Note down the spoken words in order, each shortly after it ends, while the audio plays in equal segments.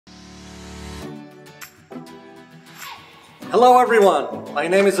Hello everyone, my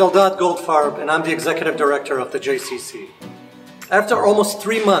name is Eldad Goldfarb and I'm the Executive Director of the JCC. After almost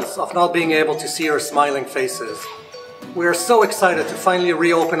 3 months of not being able to see your smiling faces, we are so excited to finally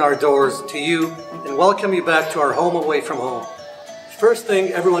reopen our doors to you and welcome you back to our home away from home. First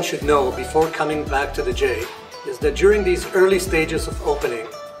thing everyone should know before coming back to the J is that during these early stages of opening,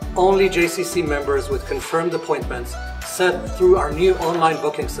 only JCC members with confirmed appointments set through our new online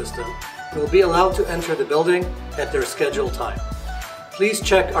booking system will be allowed to enter the building at their scheduled time. Please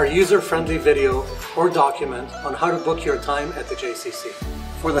check our user-friendly video or document on how to book your time at the JCC.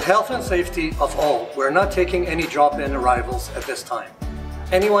 For the health and safety of all, we're not taking any drop-in arrivals at this time.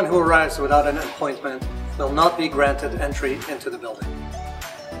 Anyone who arrives without an appointment will not be granted entry into the building.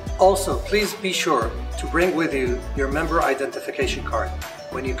 Also, please be sure to bring with you your member identification card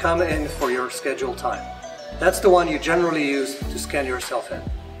when you come in for your scheduled time. That's the one you generally use to scan yourself in.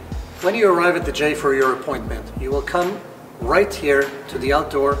 When you arrive at the J for your appointment, you will come right here to the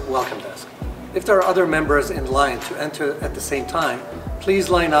outdoor welcome desk. If there are other members in line to enter at the same time, please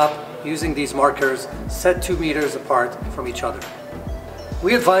line up using these markers set 2 meters apart from each other.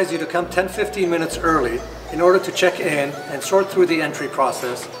 We advise you to come 10-15 minutes early in order to check in and sort through the entry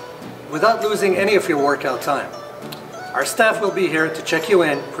process without losing any of your workout time. Our staff will be here to check you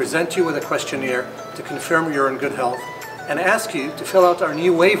in, present you with a questionnaire to confirm you're in good health, and ask you to fill out our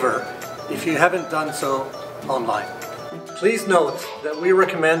new waiver if you haven't done so online. Please note that we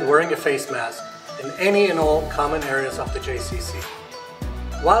recommend wearing a face mask in any and all common areas of the JCC.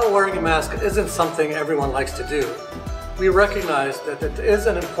 While wearing a mask isn't something everyone likes to do, we recognize that it is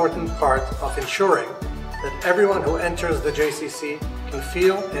an important part of ensuring that everyone who enters the JCC can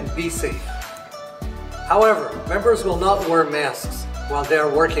feel and be safe. However, members will not wear masks while they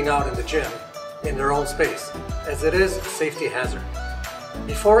are working out in the gym in their own space, as it is a safety hazard.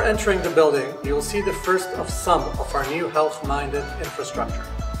 Before entering the building, you will see the first of some of our new health-minded infrastructure.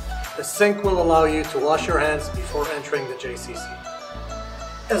 The sink will allow you to wash your hands before entering the JCC.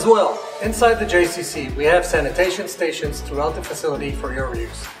 As well, inside the JCC, we have sanitation stations throughout the facility for your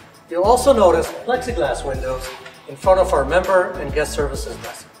use. You'll also notice plexiglass windows in front of our member and guest services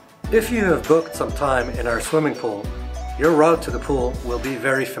desk. If you have booked some time in our swimming pool, your route to the pool will be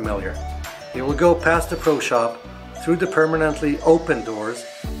very familiar. You will go past the pro shop, through the permanently open doors,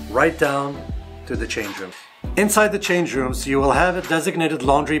 right down to the change room. Inside the change rooms, you will have a designated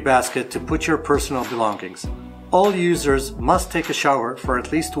laundry basket to put your personal belongings. All users must take a shower for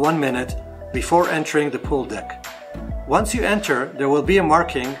at least 1 minute before entering the pool deck. Once you enter, there will be a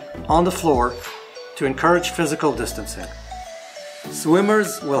marking on the floor to encourage physical distancing.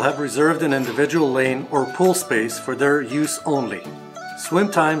 Swimmers will have reserved an individual lane or pool space for their use only.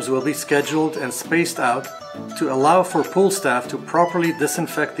 Swim times will be scheduled and spaced out to allow for pool staff to properly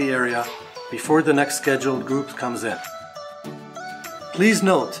disinfect the area before the next scheduled group comes in. Please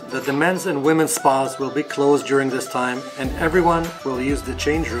note that the men's and women's spas will be closed during this time and everyone will use the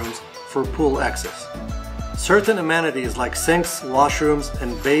change rooms for pool access. Certain amenities like sinks, washrooms,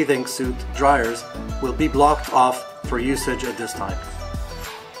 and bathing suit dryers will be blocked off for usage at this time.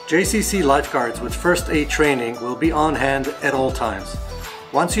 JCC lifeguards with first aid training will be on hand at all times.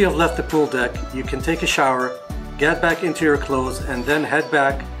 Once you have left the pool deck, you can take a shower, get back into your clothes, and then head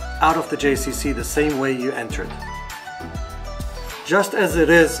back out of the JCC the same way you entered. Just as it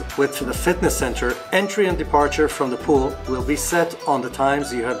is with the fitness center, entry and departure from the pool will be set on the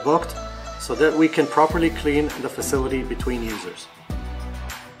times you have booked so that we can properly clean the facility between users.